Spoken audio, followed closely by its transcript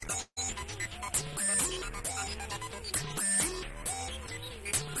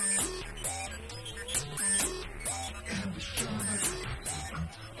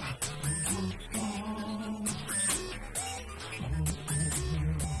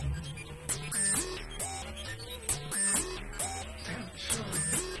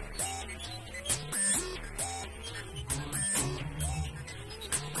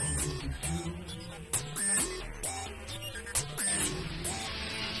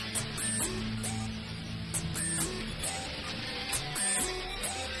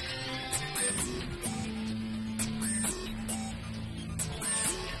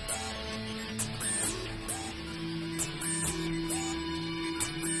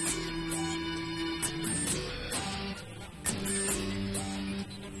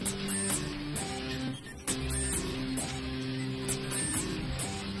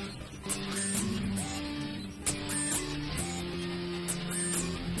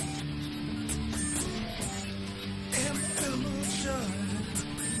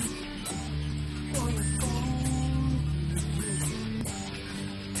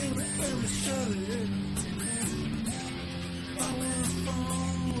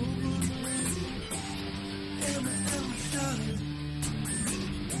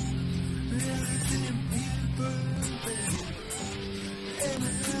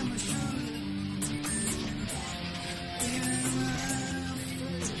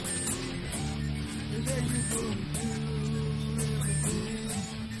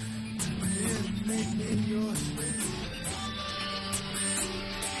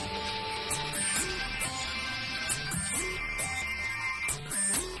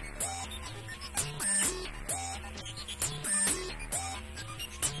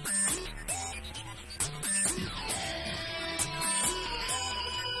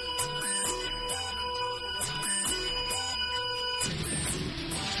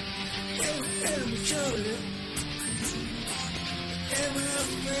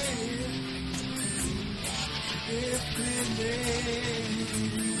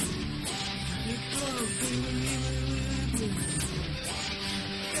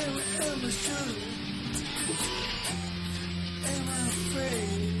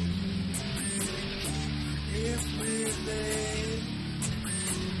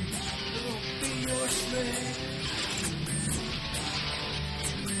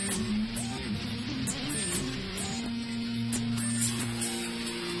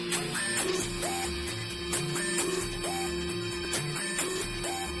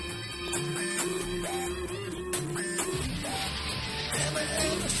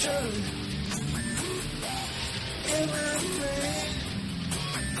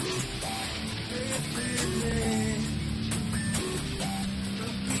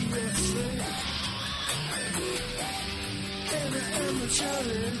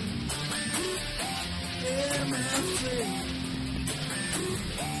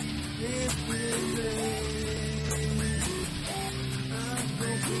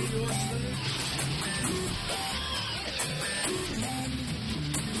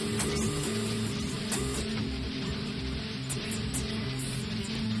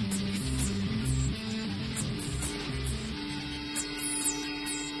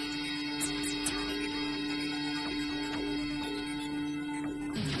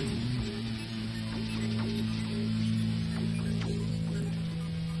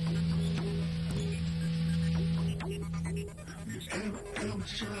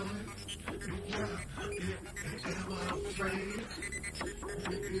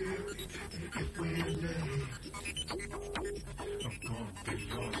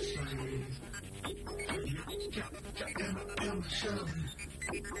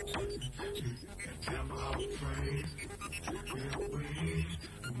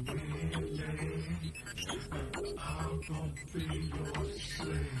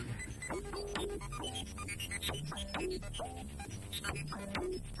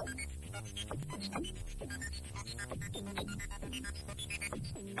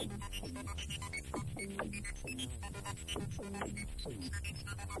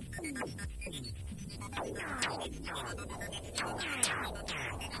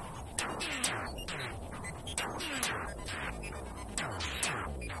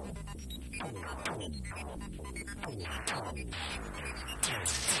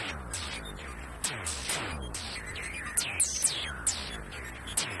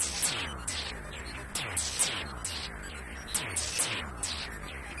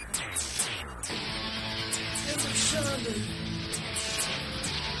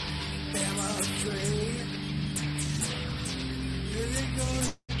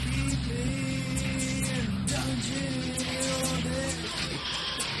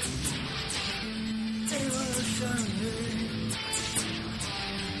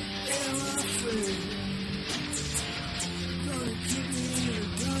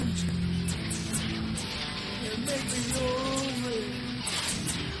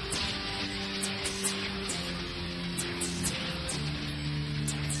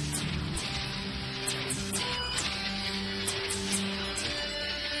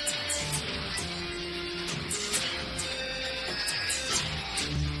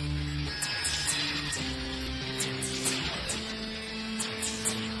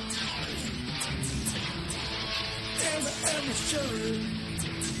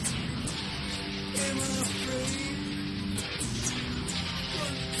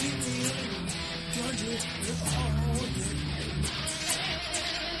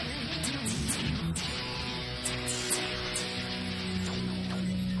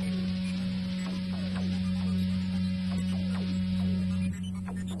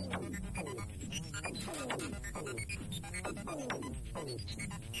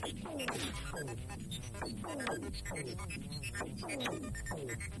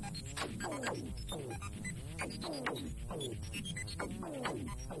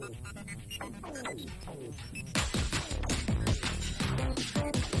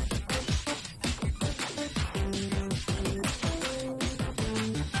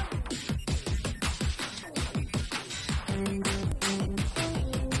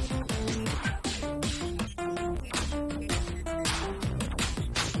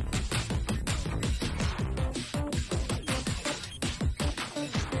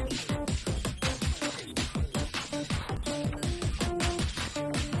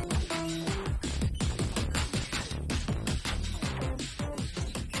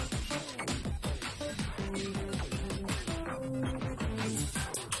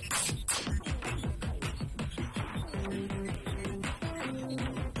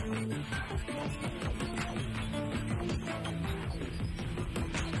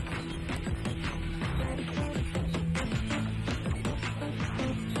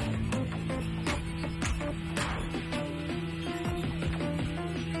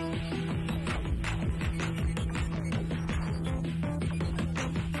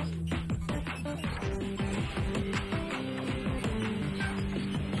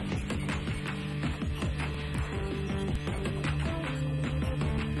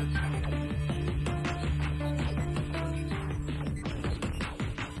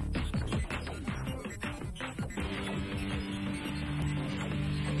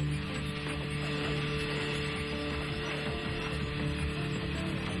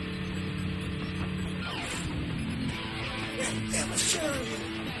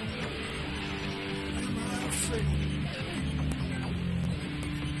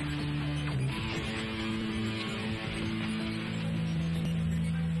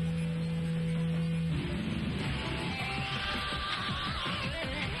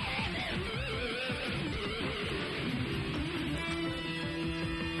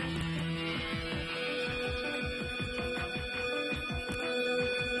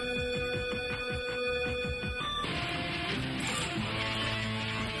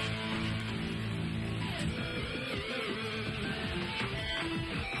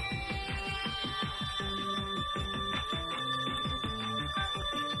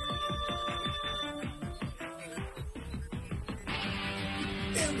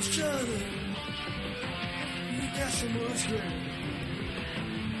Shirley, you got so much hurt.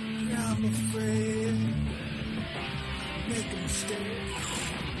 I'm afraid I make a mistake.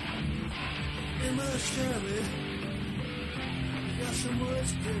 Emma Shirley, you got so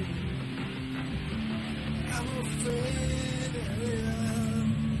much hurt. I'm afraid I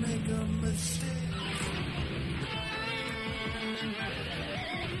make a mistake.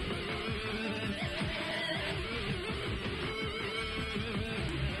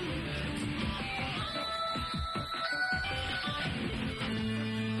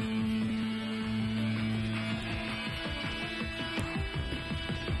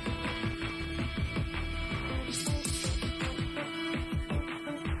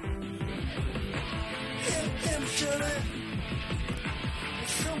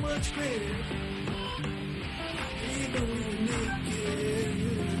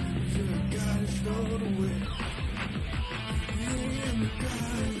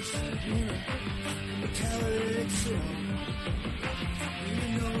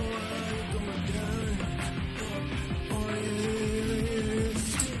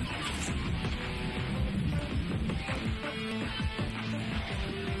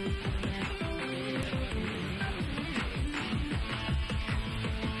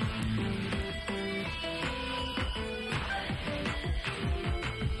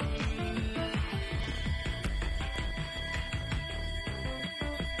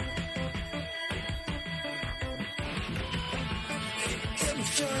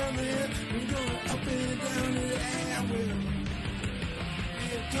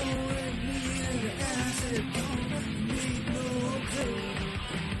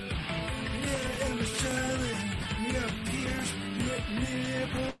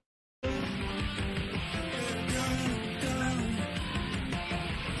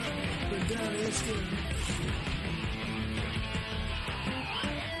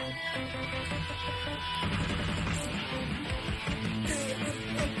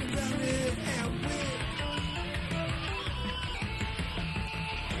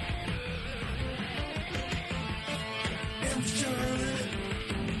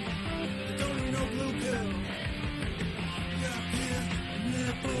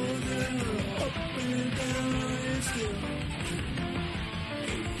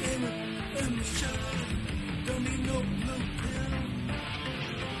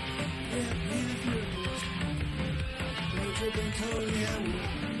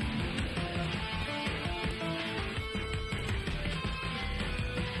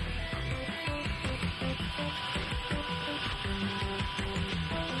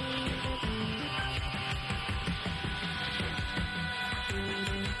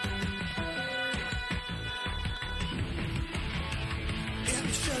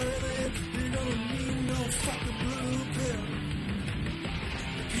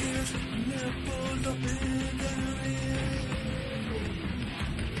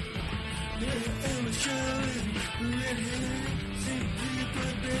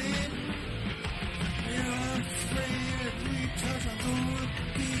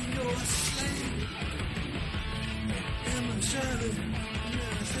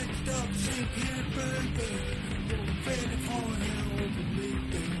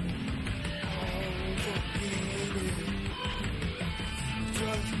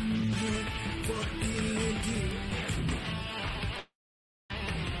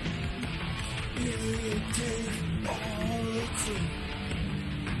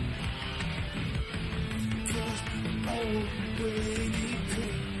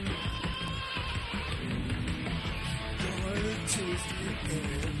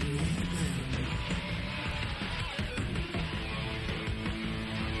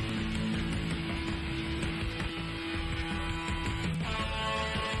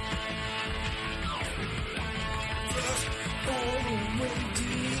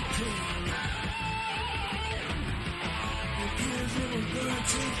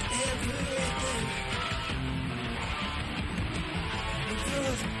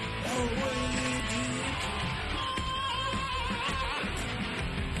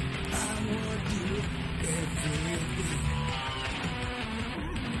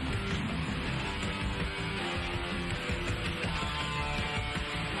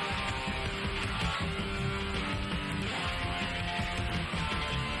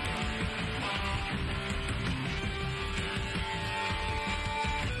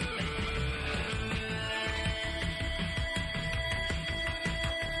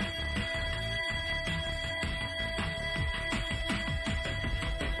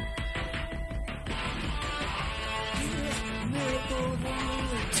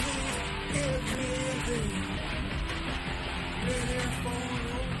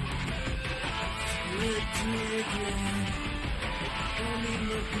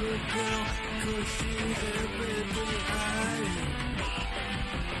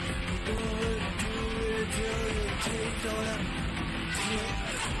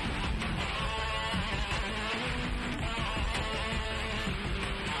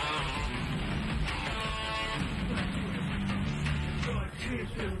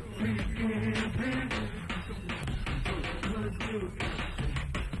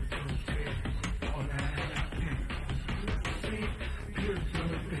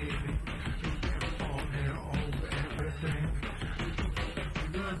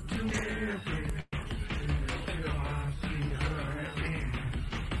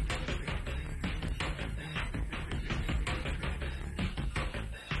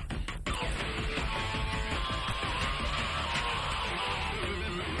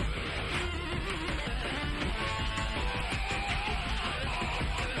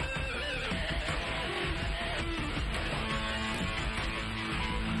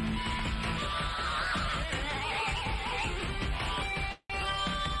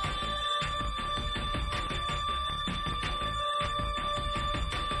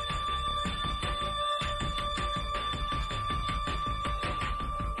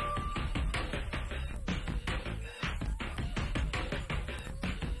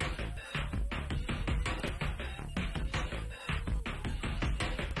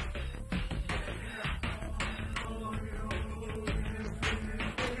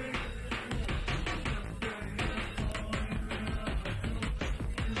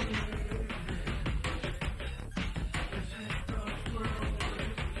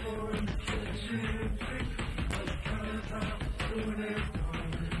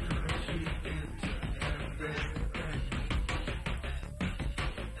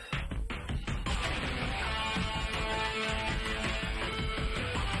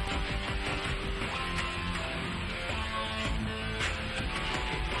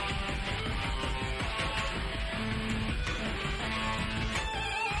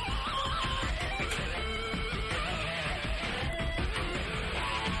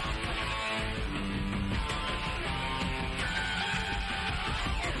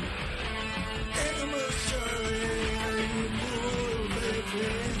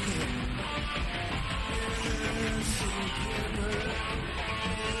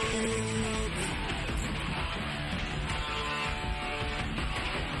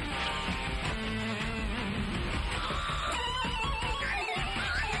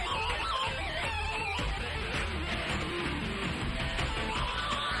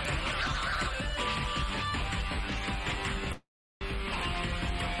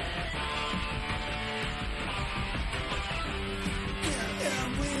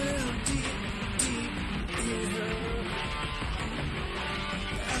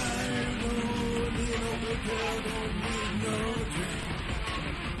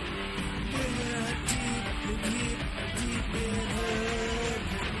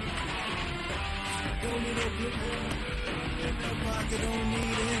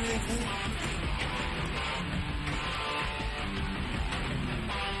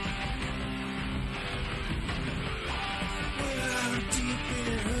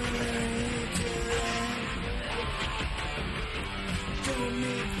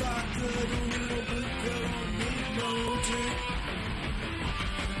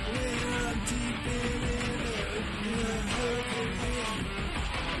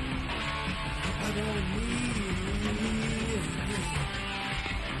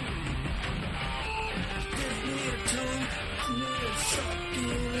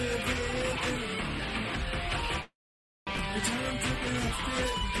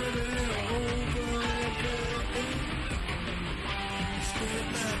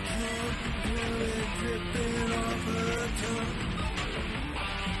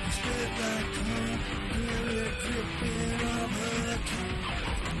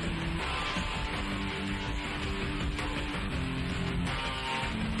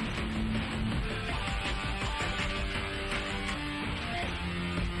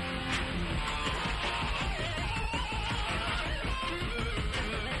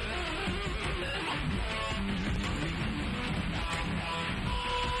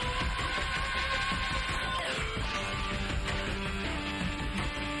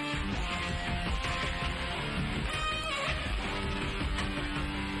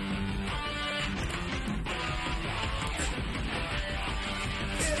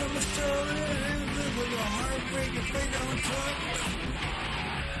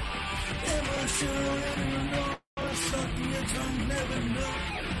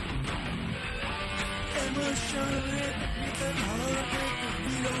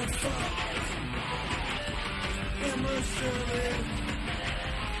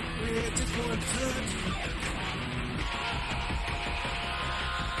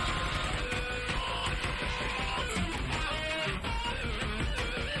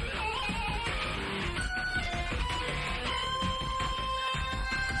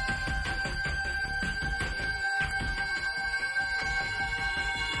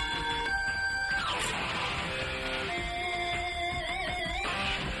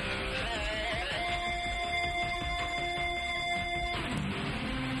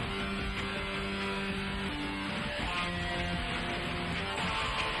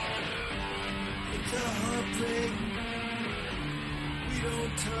 thing we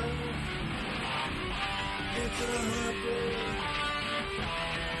don't touch. It's a heartbreak.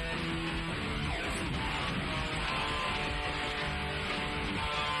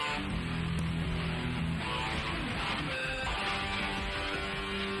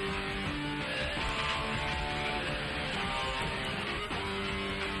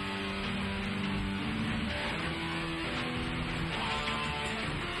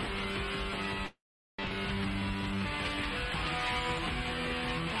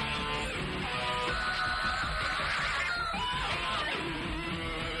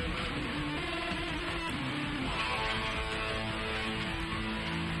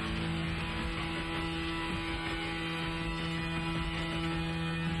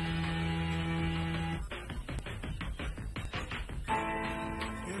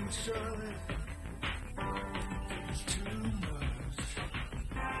 Charlotte, it's too much.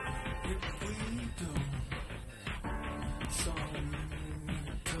 If we don't, something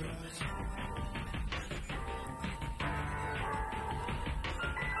touch.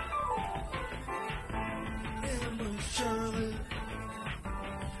 Emma, Charlotte,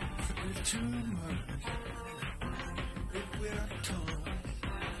 it's too much. If we're torn,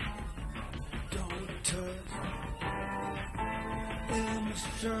 don't touch. Emma,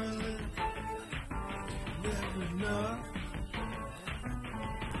 Charlotte, never enough.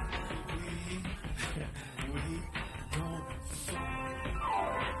 We don't fuck.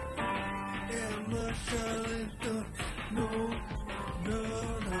 Emma, Charlotte, no.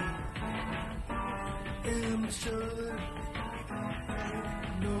 Emma, Charlotte,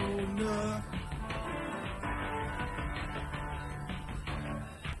 no.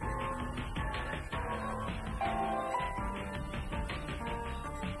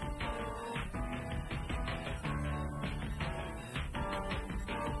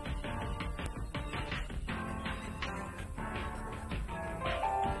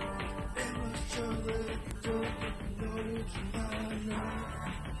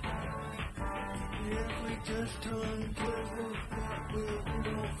 Just turn careful, that will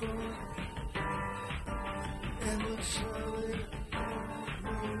go for. And we'll surely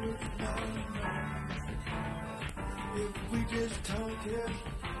if we just talk it,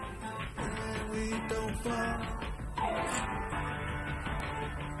 and we don't fall.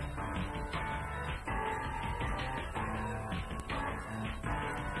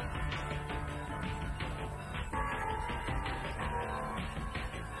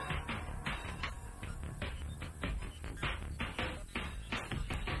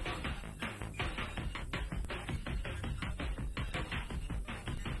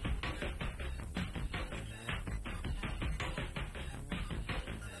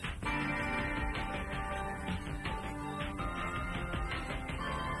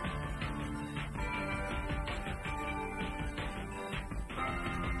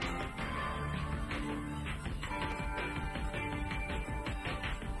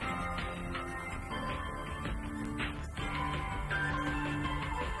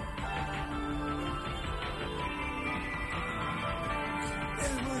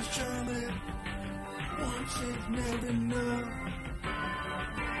 Charlotte, once is never enough.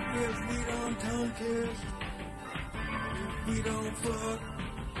 If we don't tongue kiss, if we don't fuck.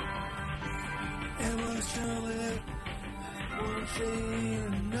 Emma, Charlotte, once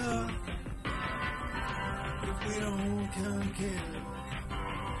ain't enough. If we don't tongue kiss,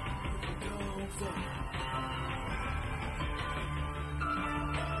 if we don't fuck.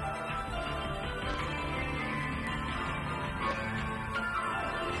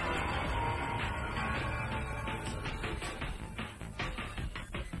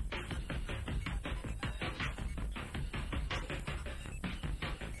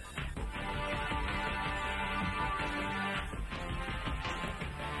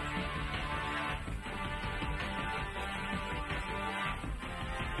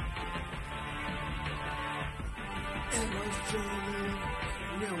 Emma, Charlotte,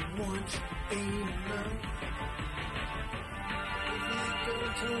 now once ain't enough. If we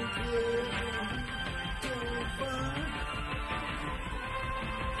don't talk it, don't find.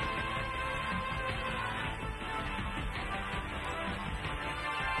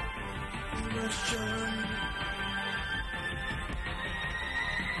 Emma, Charlotte.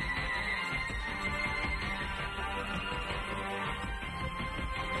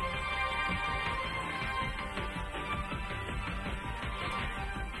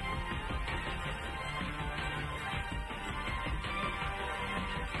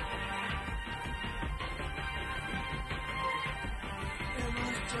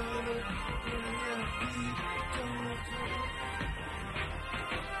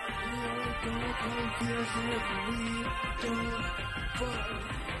 don't confuse if we don't fuck.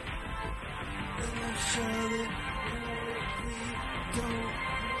 And Charlotte, we don't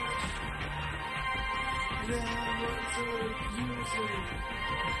watch. That was so usually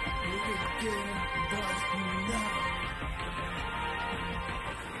we could get busted now.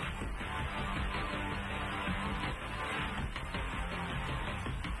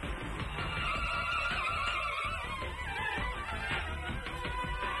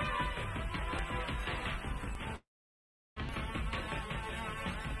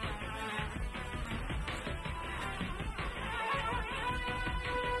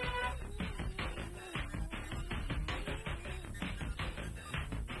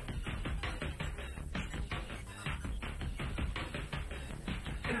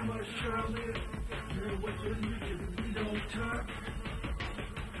 Emma Charlotte, what you need if we don't talk?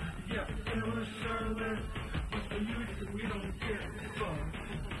 Yeah, Emma Charlotte, what's the use if we don't get fucked?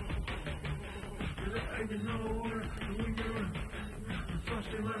 I can know where we doing.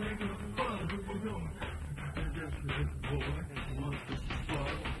 Something like making fun of people know. Just this boy wants to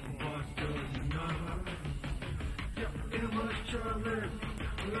fuck, boss doesn't know. Yeah, Emma Charlotte,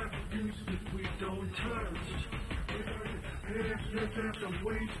 like use if we don't touch. It's just a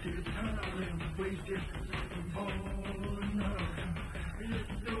wasted time, wasted oh no. You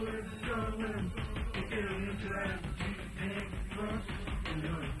do it, darling. You get into that deep tank trust. You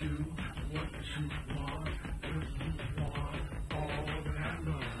gotta do what you want, if you want all that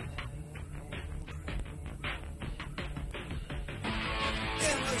love.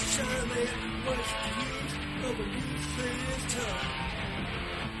 Emma Charlotte, what's the use of a useless time?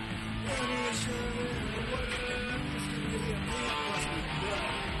 Emma Charlotte, what's the use of me?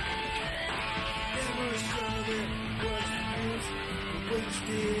 Emma Charlotte, what's the use of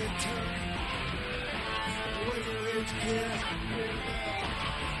wasted time? When you're rich kids,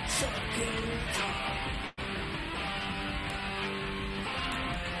 sucking time.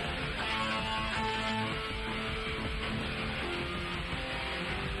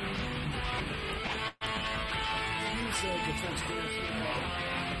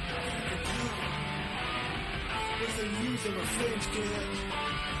 What's the use of a French dance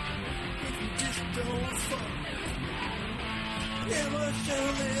if you just don't fuck? Emma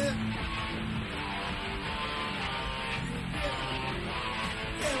Charlotte,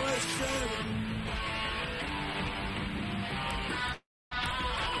 Emma Charlotte,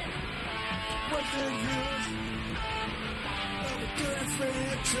 what's the use of a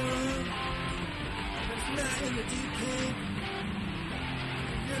girlfriend term that's not in the deep end?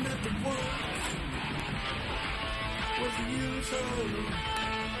 You're not the one. What's the use of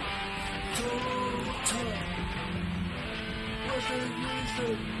total? What's the use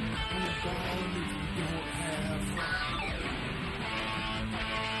of ball if you don't have fun?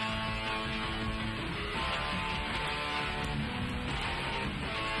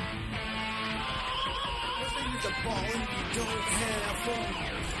 What's the use of ball if you don't have fun?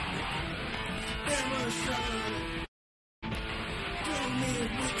 Emma Charlotte, do me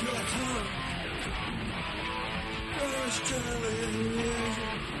with your tongue. Charlotte,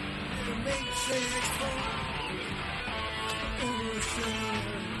 it makes sex fun. Emma Charlotte,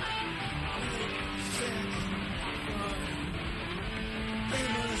 sex fun.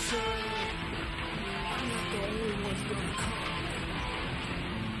 Emma Charlotte, I'm not the only one's gonna come.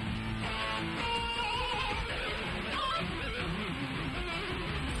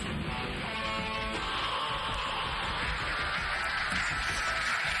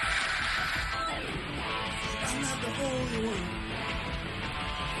 I'm not the only one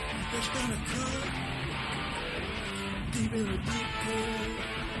that's gonna cut deep in the deep pool.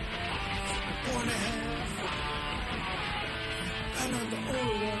 1.5. I'm not the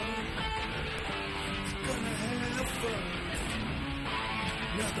only one that's gonna have fun.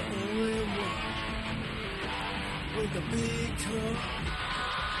 Not the only one with the big tongue.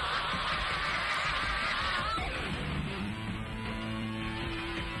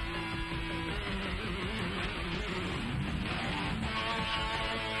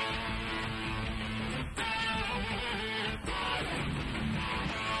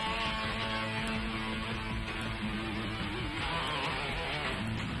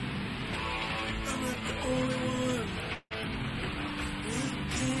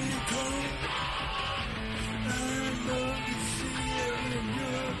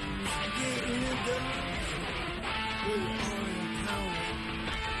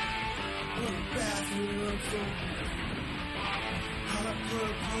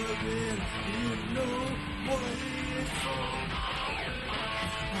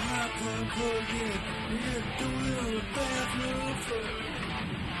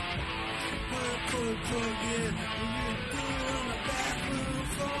 again. When you do it on the bathroom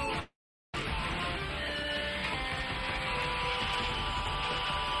floor.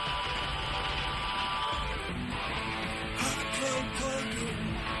 Hot club cooking.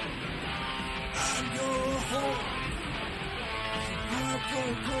 I'm your home. Hot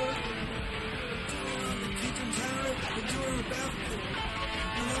club cooking. Doing on the kitchen counter. Doing on the bathroom.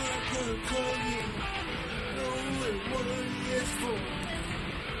 Hot club cooking. Know what it's for.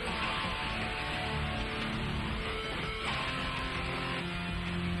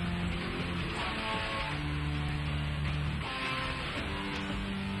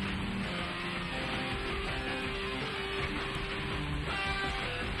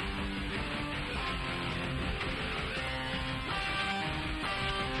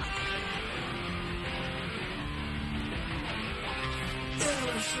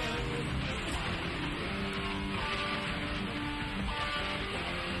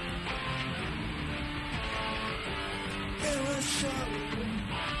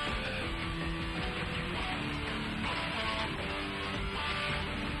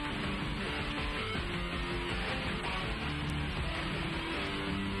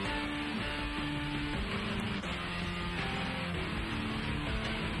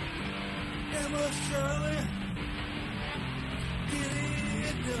 Emma Shirley, get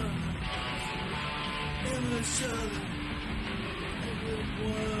it done. Emma Shirley,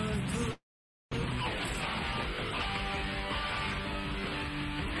 everyone good.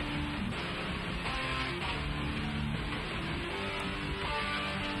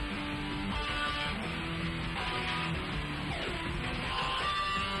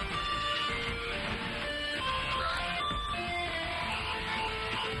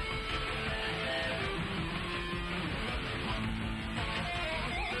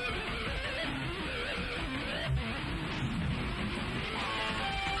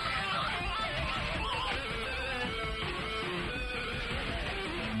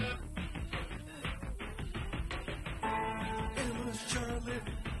 Charlotte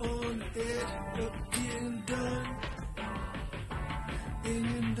on the edge of getting done. And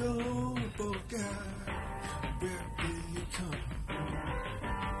you know both guys, where will you come?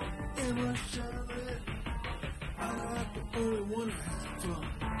 Emma Charlotte, I'm not the only one who has fun.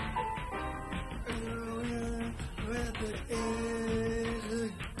 We're at the edge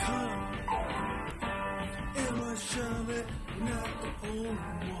of come. Emma Charlotte, not the only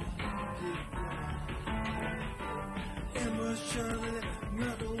one. Emma Shirley,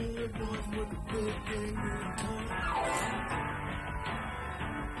 not the only one with the big game in town.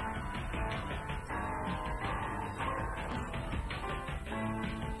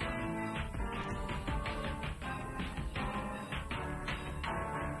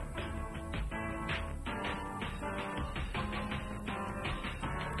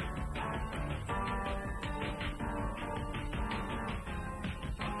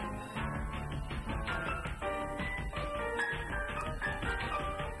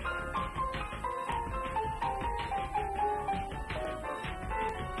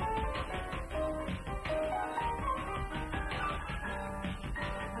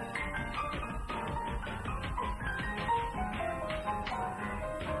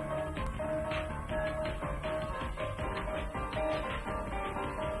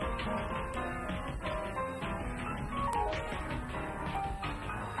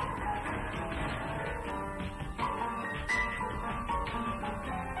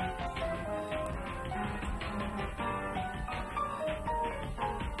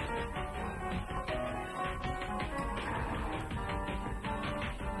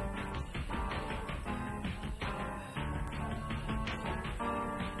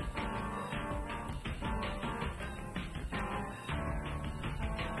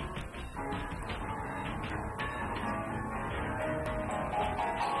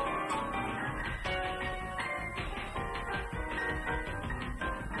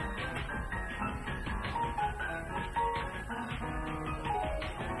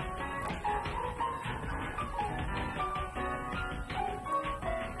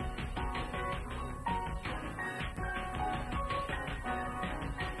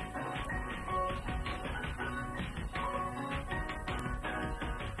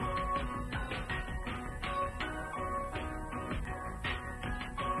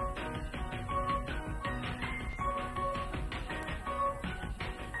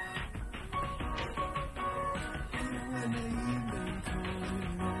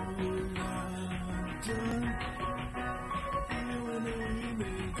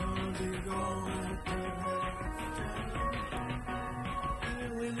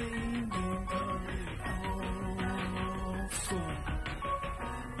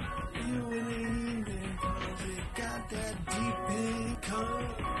 You and deep in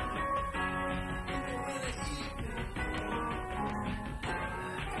cold.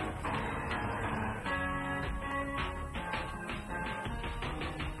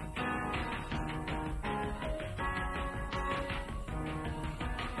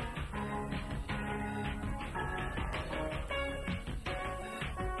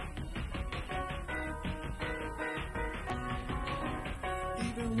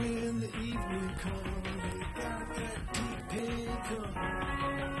 Even when the evening comes, you got that deep in cold.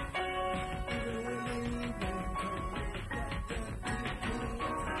 Even when the evening comes, you got that deep in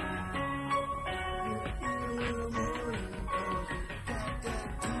cold. Even when the morning comes, you got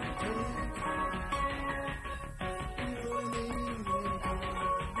that deep in cold. Even when the evening comes,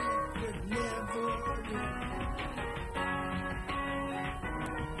 you could never leave.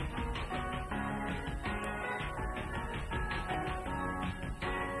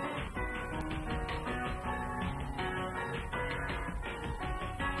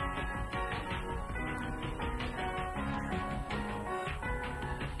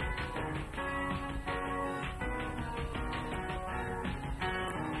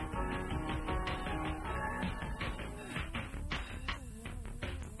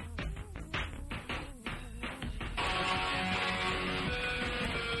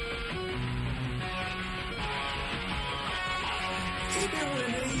 Even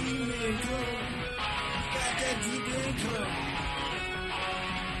when the evening comes, got that deep in cold.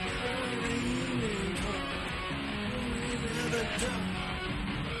 Even when the evening comes, you never done.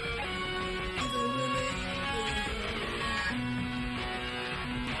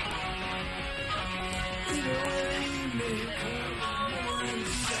 Even when the evening comes, morning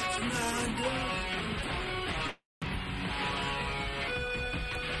sets my door.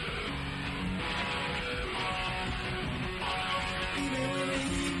 Even when the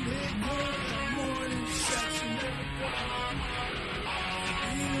evening comes, morning sets never done.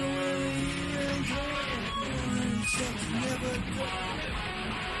 Even when the evening comes, morning sets never done.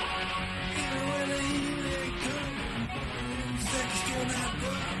 Even when the evening comes, morning sets still not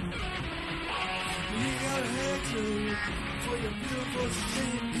done. You got a head to for your beautiful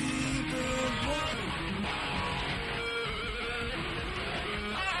St. Petersburg.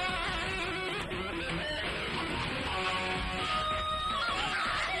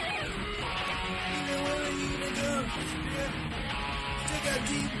 Even when the evening comes, yeah, take a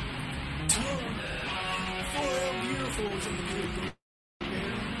deep tongue for your beautiful St. Petersburg.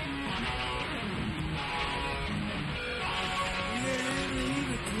 Yeah, in the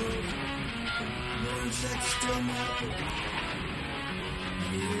evening comes, morning sex still not done.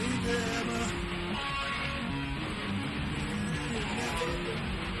 You never, never.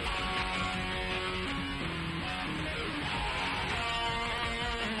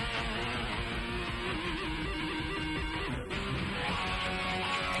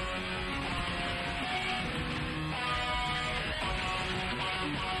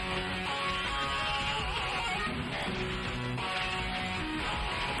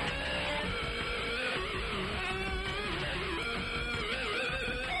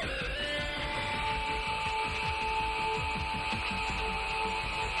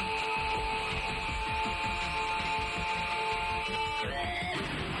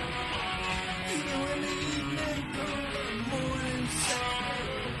 Even when the evening comes, morning sun.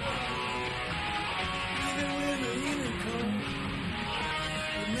 Even when the evening comes,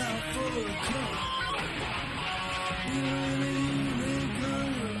 you're not full of cum. Even when the evening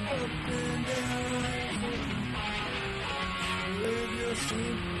comes, you're up and down. Live your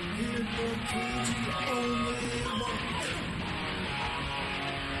sleep, hear the kids you only want.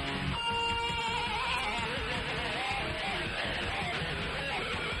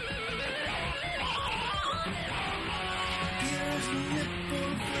 Here's a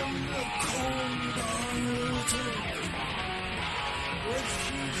nipple from the cold on her toe. What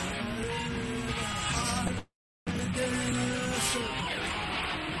she's harder than a soul.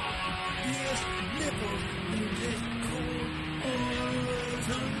 Here's nipples you get cold on her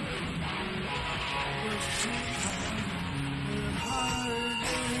toe. What she's harder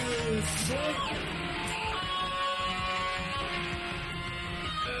than a soul.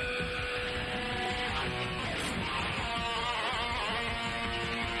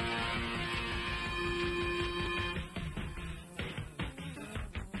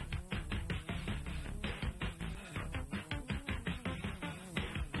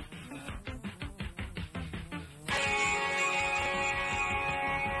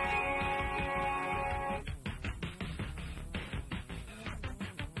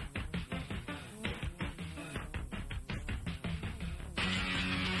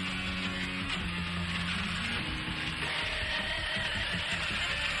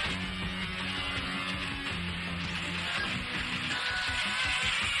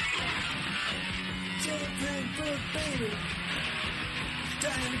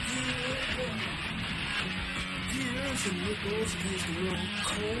 trying to get up. Gears and nickels taste a little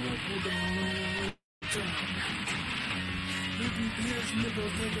cold. We're gonna roll down. Maybe gears and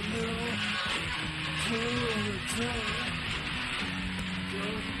nickels take a little cold on the tongue. Go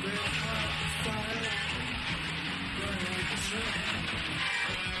to bed hot fire. Burn like the sun.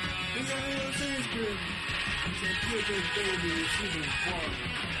 We got all things good. It's a good big baby, it's even water.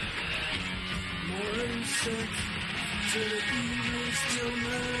 More insects, to the evil still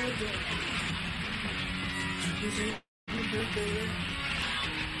murder. Is it good baby?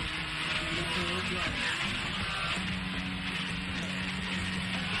 Look at the light.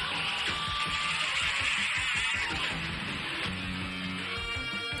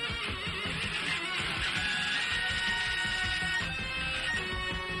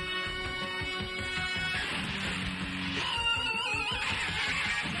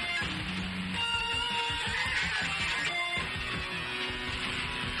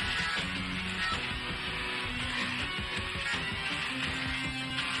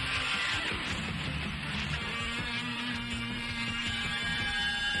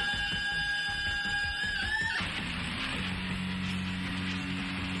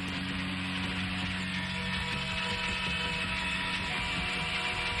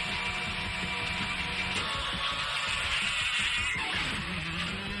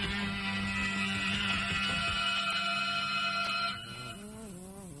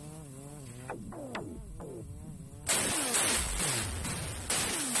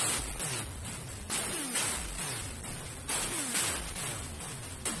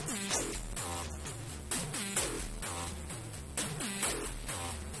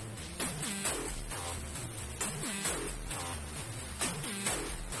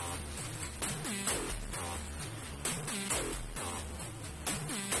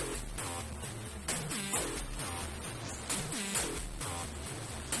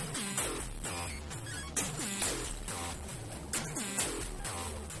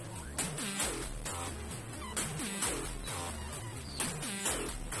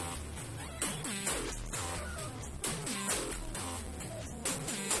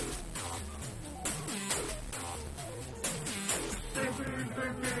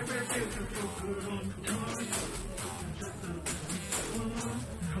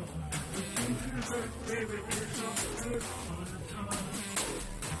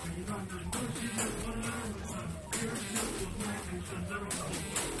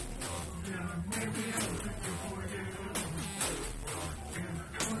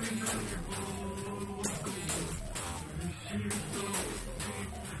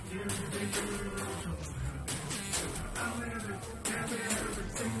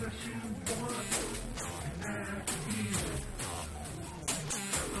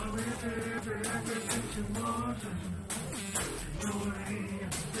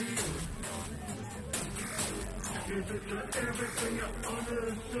 Everything under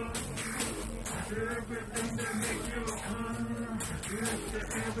the sun, everything that makes you come, it's the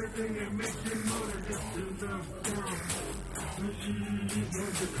everything that makes you know that this is the world. She's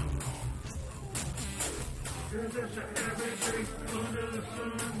going to come. It's just everything under the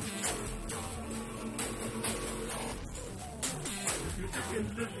sun.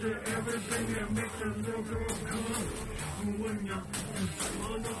 It's just everything that makes a little girl come when you're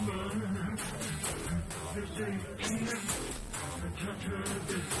on the run. You say you can't touch her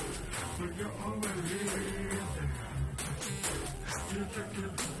this, but you're already there. You took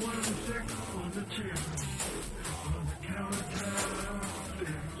just 1 second on the chair, on the counter.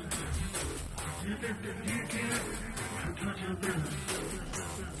 You think that you can't touch her this,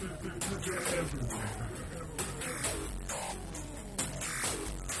 touch her everywhere.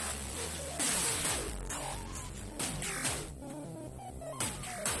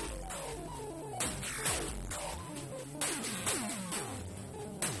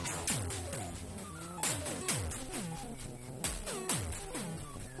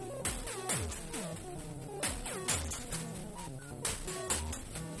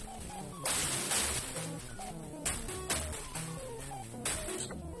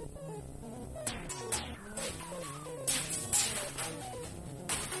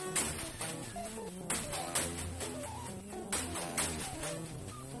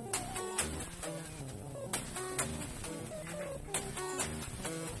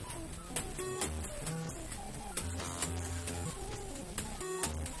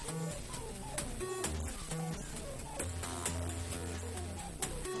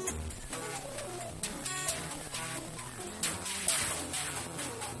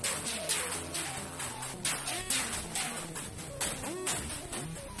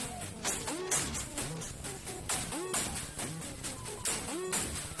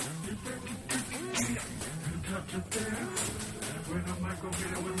 sit there. When I might go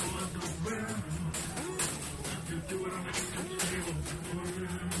get it with no underwear. You do it on the kitchen table. Or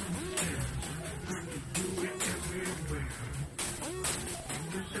downstairs. Do it everywhere.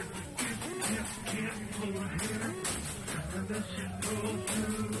 You said you can't pull her hair. And then she goes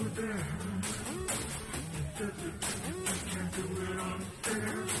through there. You said you can't do it on the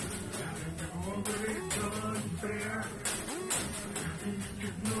stairs. And you're already done there.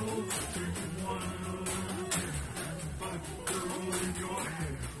 You know that you want to but the girl in your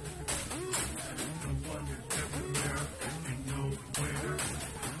head. The one that's everywhere and nowhere.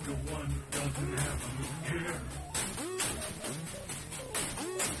 The one who doesn't have a care.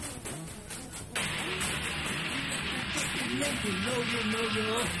 You know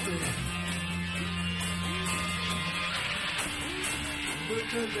you're up there.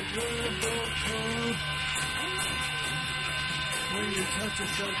 Because the girl don't come when you touch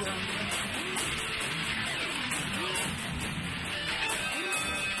yourself down there.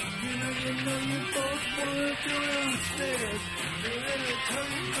 You know you both want to do it downstairs. And then it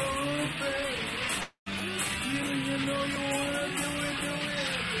comes going back. You know you want to do it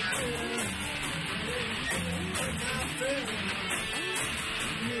everywhere. Not fair.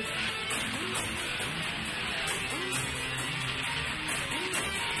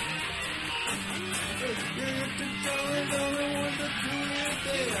 If the darling don't want to do it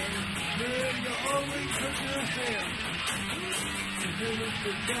there, then you always cut your hair. If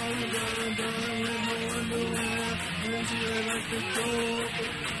the darling with no underwear, then she like to go.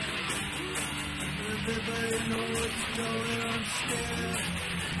 Everybody know what's going on, scared.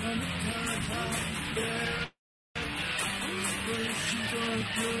 I'm the kind of time there. When she's gonna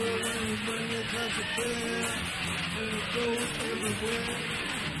do it, when you touch the bed, and it goes everywhere.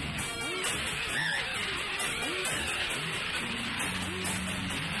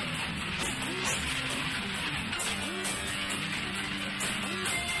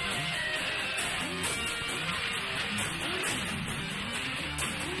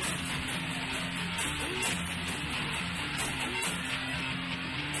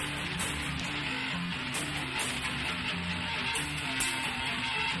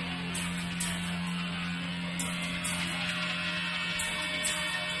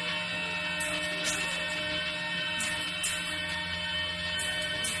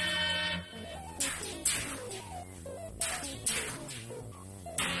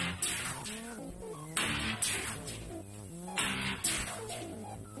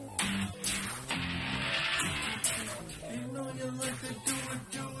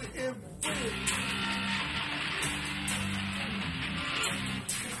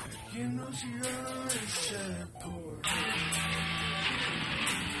 You know she already said poor.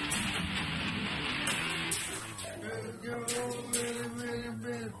 You're really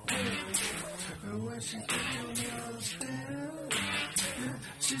big. And when she gets on me, I understand.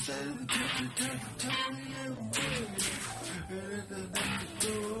 She said, tell me everything.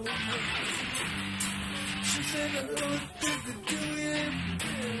 She said, I don't think to do it.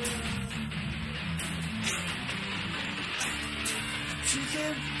 She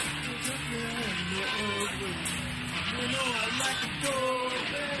said, you know I like to go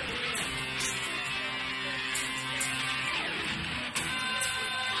there.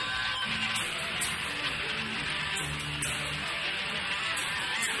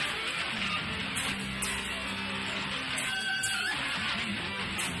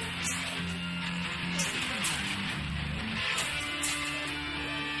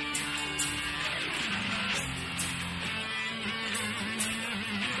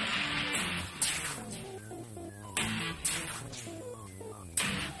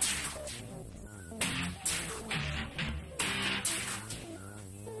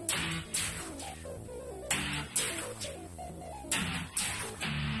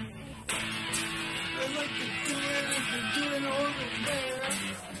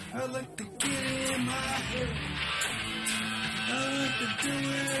 I like to get in my head. I like to do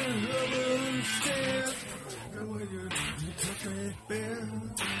it over on the stairs. And when you touch me bare.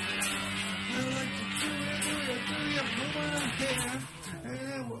 I like to do it, pull my hair. And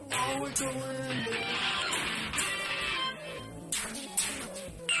then we're always going there.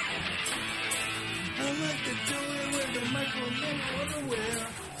 I like to do it with the microphone underwear.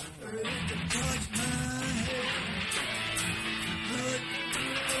 And it can touch my head. I like to do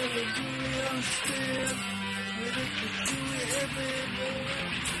it downstairs. And it can do it everywhere.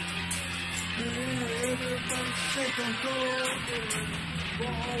 And everybody say don't go there. For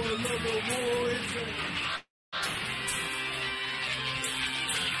all another war is there.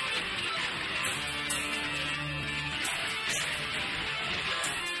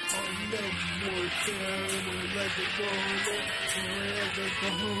 Oh, no more time. We like to go home. We like to go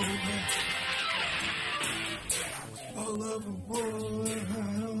home. All of the world.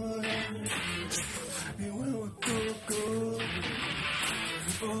 You will go.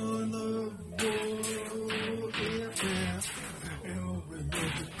 All of the world. Yeah. And we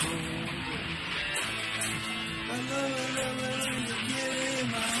like to go. I love it to get in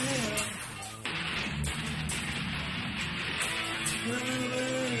my head.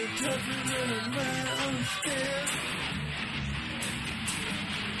 Touch me with a man, I'm scared.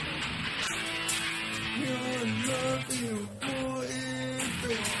 You're in love, and your boy is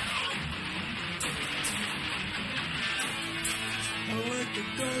there. I like the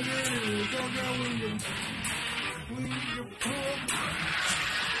dog, and the dog out when you pull.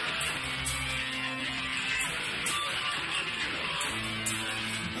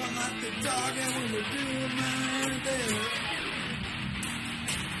 I like the dog, and when you do my there.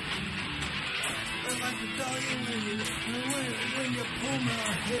 I like the doggy when you pull my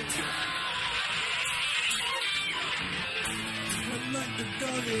hip. I like the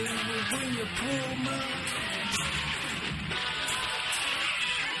doggy when you pull my.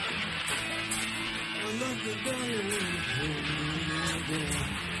 I like the doggy when you pull my.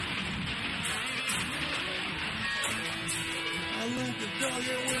 I like the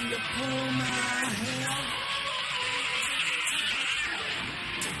doggy when you pull my hair.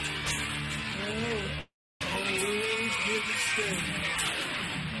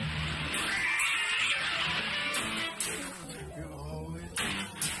 You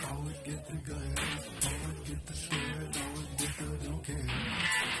always get the gun, always get the sword, always get the don't care.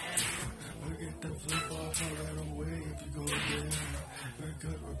 I get the flip off right away if you go there.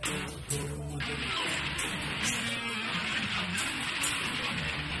 Because we're going with it.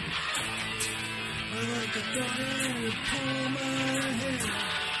 I like the dog and you pull my hair.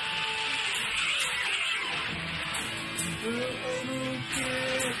 I don't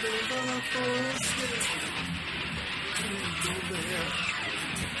care if they're gonna force it. Go there.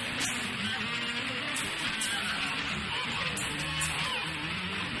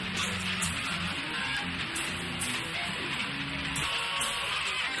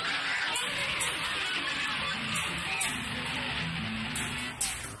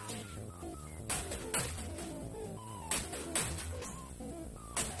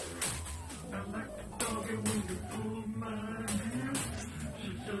 I like the dog and when you pull my hair. She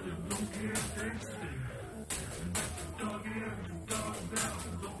said it don't care if they stare. I like the dog and the dog out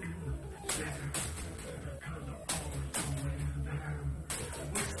looking stare. Because I'm always going there.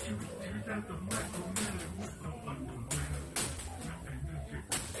 What you do at the microminute with no underwear.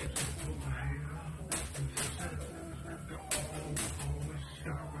 And she pulled my hair. And she said they're always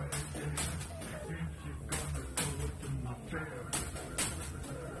start right there. And she gonna go with my fair.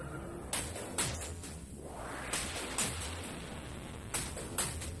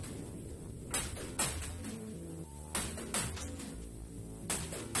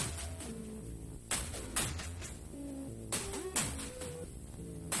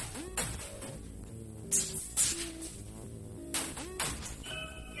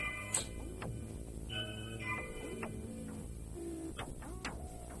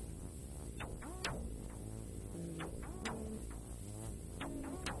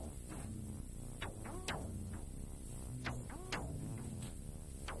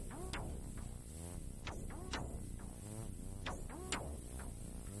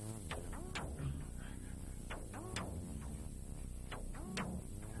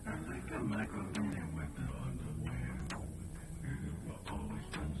 I like a microphone with the